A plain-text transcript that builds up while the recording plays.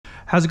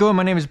How's it going?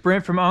 My name is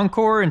Brent from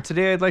Encore, and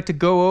today I'd like to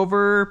go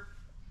over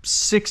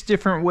 6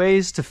 different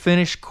ways to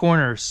finish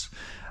corners.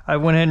 I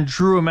went ahead and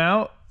drew them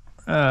out.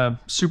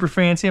 Super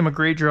fancy. I'm a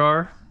great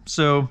drawer.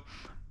 So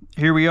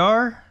here we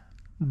are.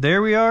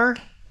 There we are.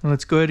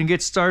 Let's go ahead and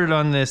get started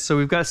on this. So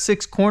we've got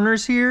 6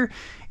 corners here.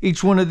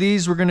 Each one of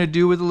these we're going to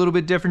do with a little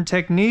bit different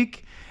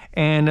technique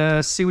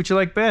and see what you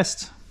like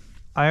best.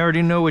 I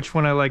already know which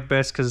one I like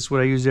best because it's what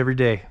I use every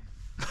day.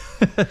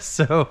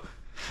 So,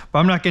 but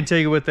I'm not going to tell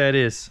you what that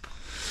is.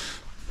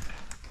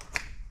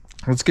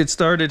 Let's get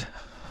started.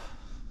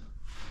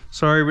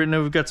 Sorry, we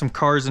know we've got some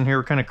cars in here.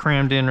 We're kind of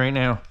crammed in right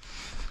now.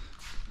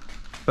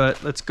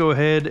 But let's go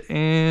ahead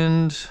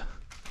and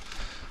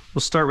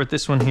we'll start with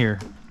this one here.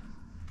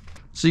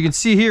 So you can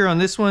see here on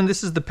this one,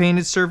 this is the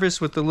painted surface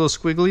with the little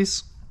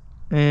squigglies.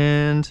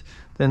 And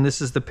then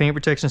this is the paint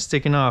protection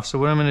sticking off. So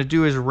what I'm going to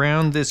do is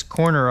round this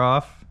corner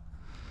off.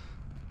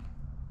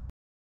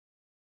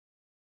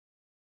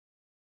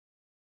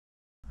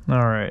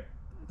 All right,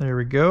 there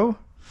we go.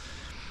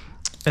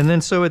 And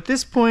then so at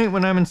this point,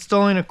 when I'm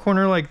installing a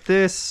corner like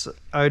this,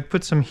 I would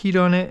put some heat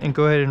on it and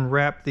go ahead and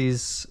wrap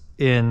these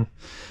in.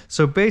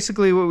 So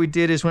basically what we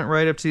did is went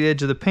right up to the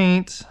edge of the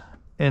paint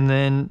and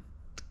then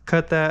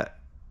cut that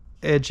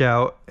edge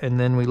out, and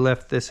then we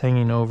left this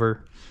hanging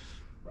over.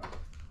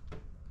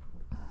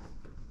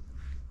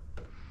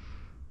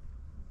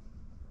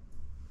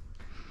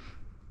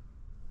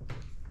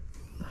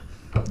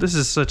 This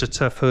is such a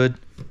tough hood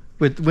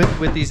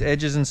with these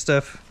edges and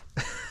stuff.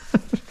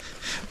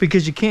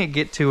 Because you can't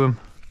get to them.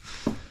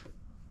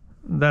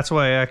 That's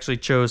why I actually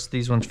chose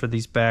these ones for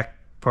these back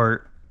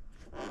part.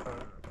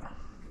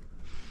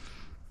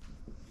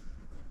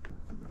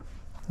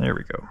 There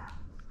we go.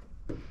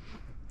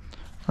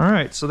 All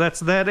right, so that's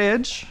that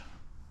edge.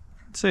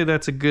 I'd say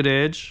that's a good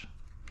edge.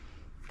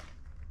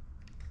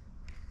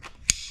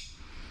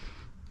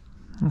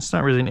 It's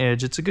not really an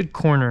edge, it's a good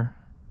corner.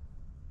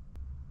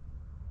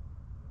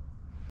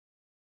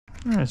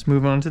 All right, let's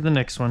move on to the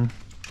next one.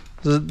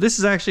 So this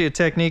is actually a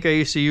technique I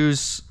used to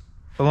use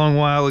a long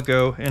while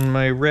ago, and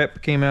my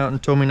rep came out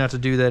and told me not to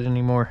do that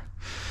anymore.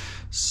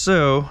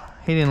 So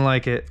he didn't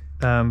like it,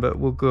 but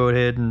we'll go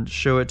ahead and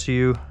show it to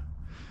you.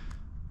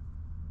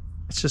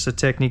 It's just a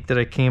technique that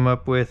I came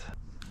up with.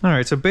 All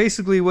right, so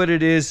basically what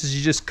it is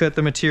you just cut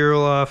the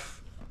material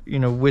off, you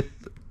know, with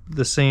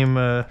the same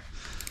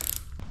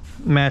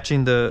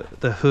matching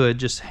the hood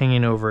just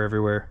hanging over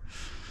everywhere.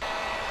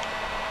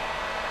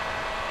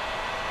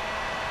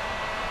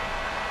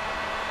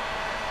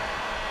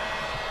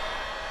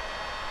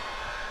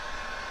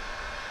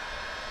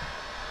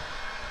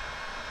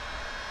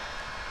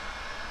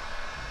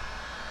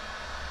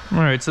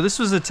 Alright, so this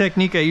was a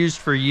technique I used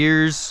for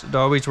years. It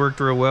always worked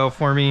real well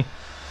for me.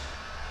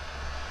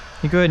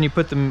 You go ahead and you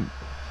put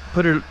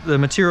the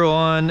material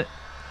on,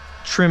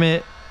 trim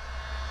it,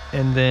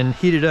 and then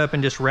heat it up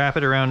and just wrap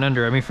it around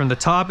under. I mean, from the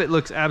top it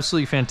looks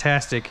absolutely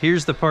fantastic.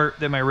 Here's the part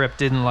that my rep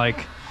didn't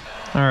like.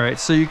 Alright,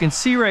 so you can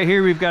see right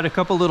here we've got a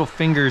couple little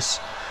fingers.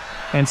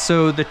 And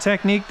so the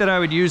technique that I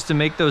would use to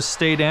make those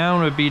stay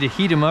down would be to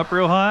heat them up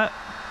real hot.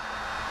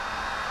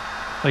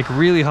 Like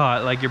really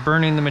hot, like you're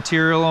burning the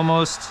material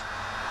almost.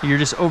 You're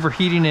just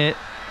overheating it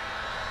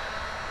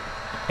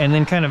and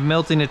then kind of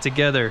melting it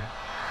together.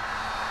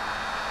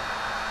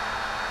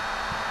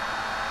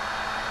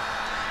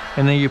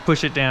 And then you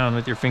push it down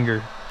with your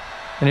finger.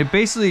 And it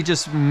basically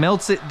just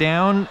melts it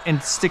down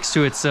and sticks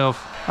to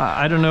itself.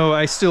 I don't know,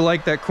 I still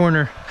like that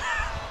corner.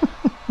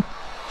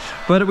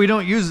 But we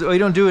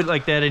don't do it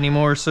like that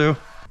anymore, so.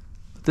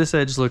 This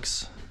edge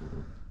looks,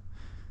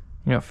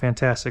 you know,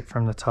 fantastic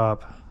from the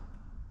top.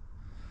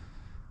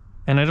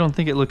 And I don't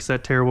think it looks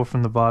that terrible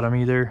from the bottom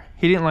either.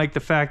 He didn't like the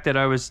fact that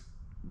I was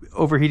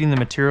overheating the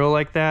material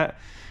like that,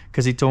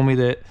 because he told me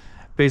that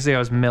basically I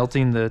was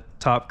melting the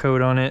top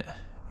coat on it,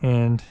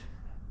 and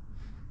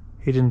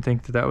he didn't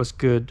think that that was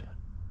good.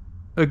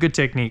 A good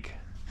technique.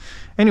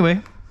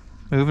 Anyway,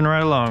 moving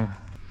right along.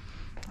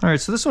 All right,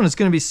 so this one is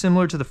going to be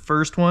similar to the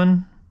first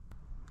one.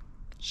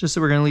 It's just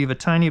that we're going to leave a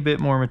tiny bit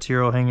more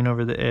material hanging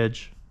over the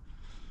edge.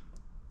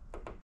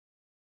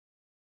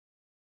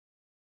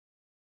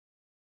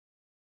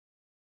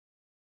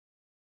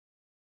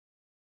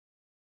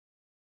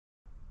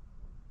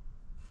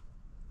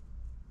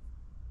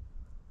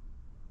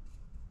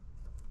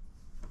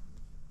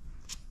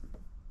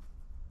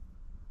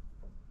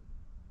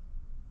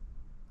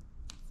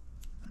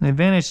 The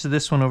advantage to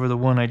this one over the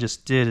one I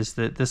just did is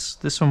that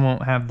this one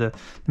won't have the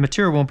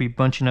material won't be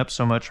bunching up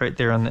so much right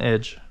there on the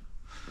edge,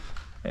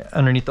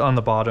 underneath on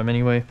the bottom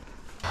anyway.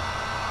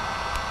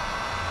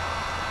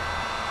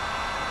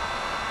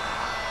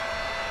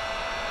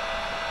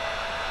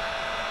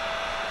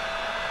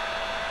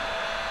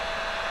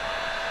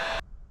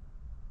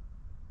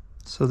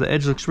 So the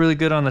edge looks really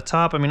good on the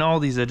top. I mean,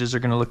 all these edges are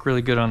going to look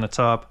really good on the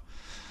top.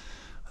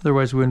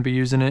 Otherwise we wouldn't be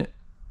using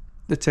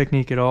the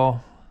technique at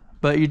all.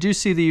 But you do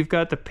see that you've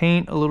got the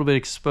paint a little bit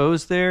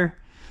exposed there.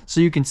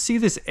 So you can see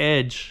this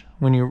edge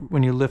when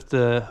you lift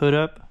the hood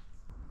up.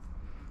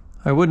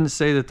 I wouldn't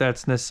say that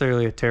that's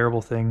necessarily a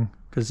terrible thing,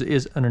 because it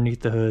is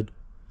underneath the hood.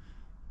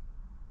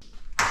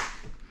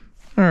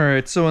 All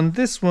right, so on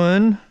this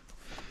one,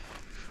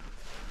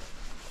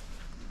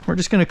 we're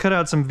just gonna cut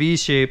out some V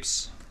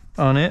shapes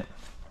on it.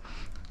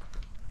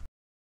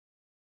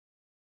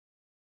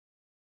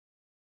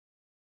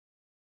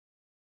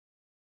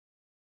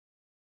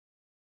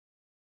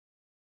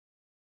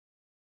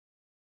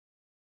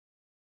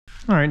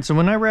 All right, so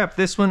when I wrap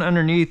this one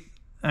underneath,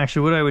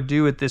 actually what I would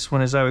do with this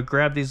one is I would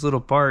grab these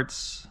little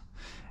parts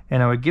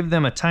and I would give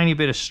them a tiny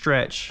bit of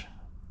stretch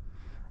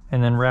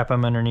and then wrap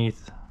them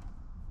underneath.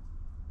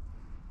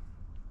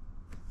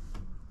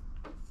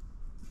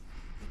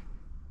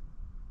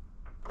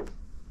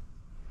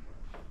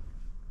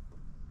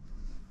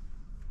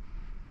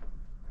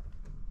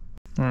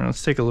 All right,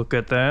 let's take a look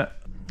at that.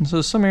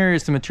 So some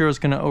areas the material is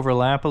going to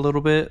overlap a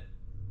little bit,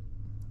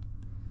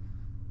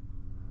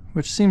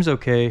 which seems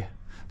okay.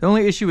 The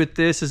only issue with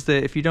this is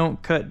that if you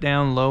don't cut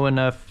down low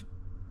enough,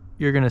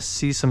 you're going to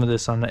see some of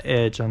this on the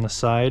edge on the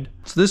side.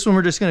 So this one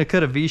we're just going to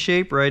cut a V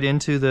shape right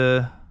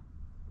into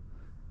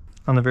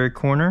on the very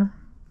corner.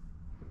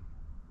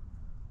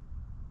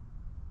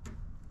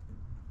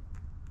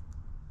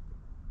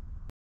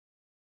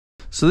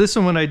 So this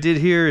one, what I did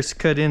here is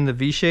cut in the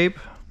V shape.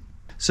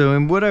 So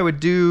and what I would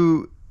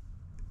do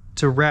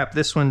to wrap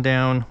this one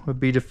down would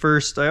be to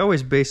first, I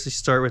always basically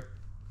start with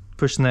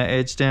pushing that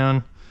edge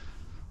down.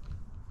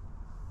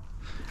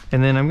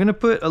 And then I'm gonna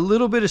put a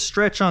little bit of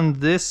stretch on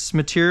this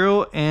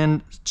material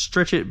and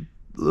stretch it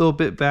a little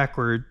bit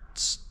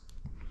backwards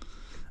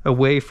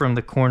away from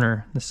the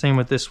corner. The same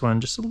with this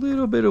one, just a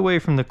little bit away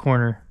from the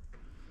corner.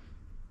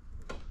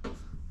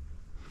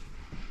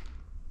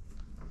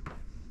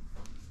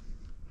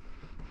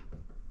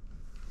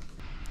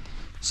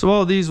 So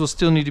all these will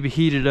still need to be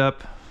heated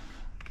up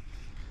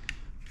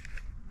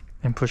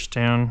and pushed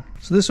down.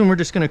 So this one we're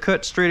just gonna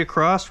cut straight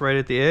across right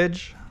at the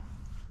edge.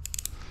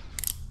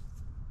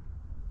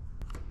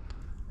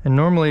 And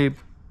normally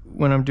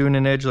when I'm doing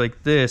an edge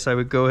like this, I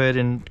would go ahead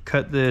and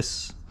cut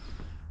this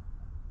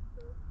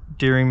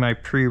during my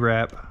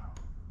pre-wrap,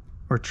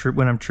 or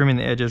when I'm trimming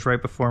the edges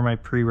right before my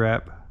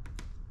pre-wrap.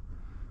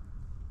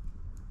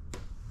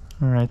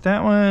 All right,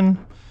 that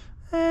one,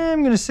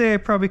 I'm gonna say I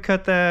probably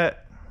cut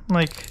that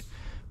like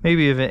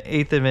maybe an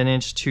 1/8 of an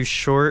inch too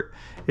short.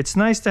 It's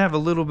nice to have a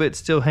little bit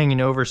still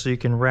hanging over so you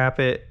can wrap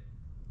it.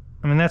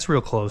 I mean, that's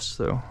real close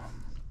though.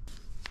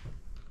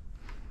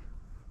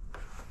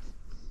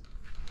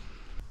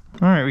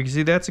 All right, we can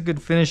see that's a good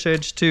finish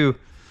edge too.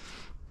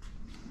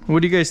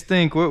 What do you guys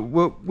think?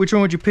 Which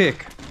one would you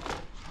pick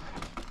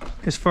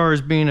as far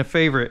as being a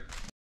favorite?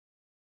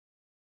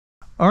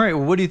 All right,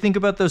 well, what do you think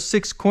about those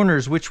 6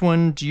 corners? Which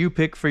one do you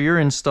pick for your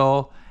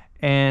install?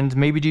 And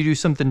maybe do you do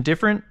something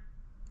different?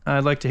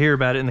 I'd like to hear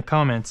about it in the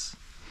comments.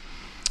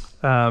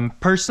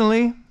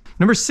 Personally,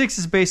 number 6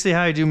 is basically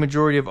how I do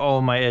majority of all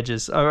of my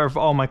edges, or of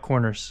all my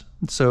corners.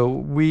 So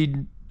we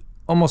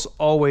almost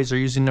always are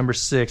using number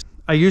 6.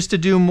 I used to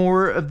do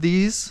more of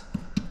these,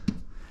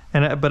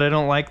 but I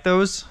don't like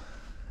those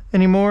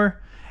anymore.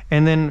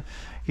 And then,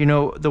 you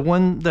know, the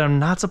one that I'm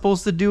not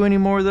supposed to do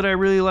anymore that I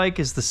really like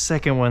is the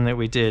second one that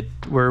we did,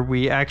 where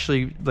we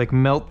actually like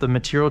melt the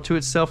material to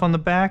itself on the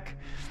back.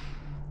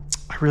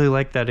 I really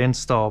like that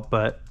install,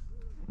 but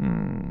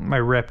my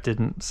rep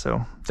didn't.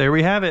 So there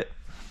we have it.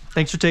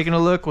 Thanks for taking a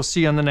look. We'll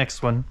see you on the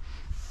next one.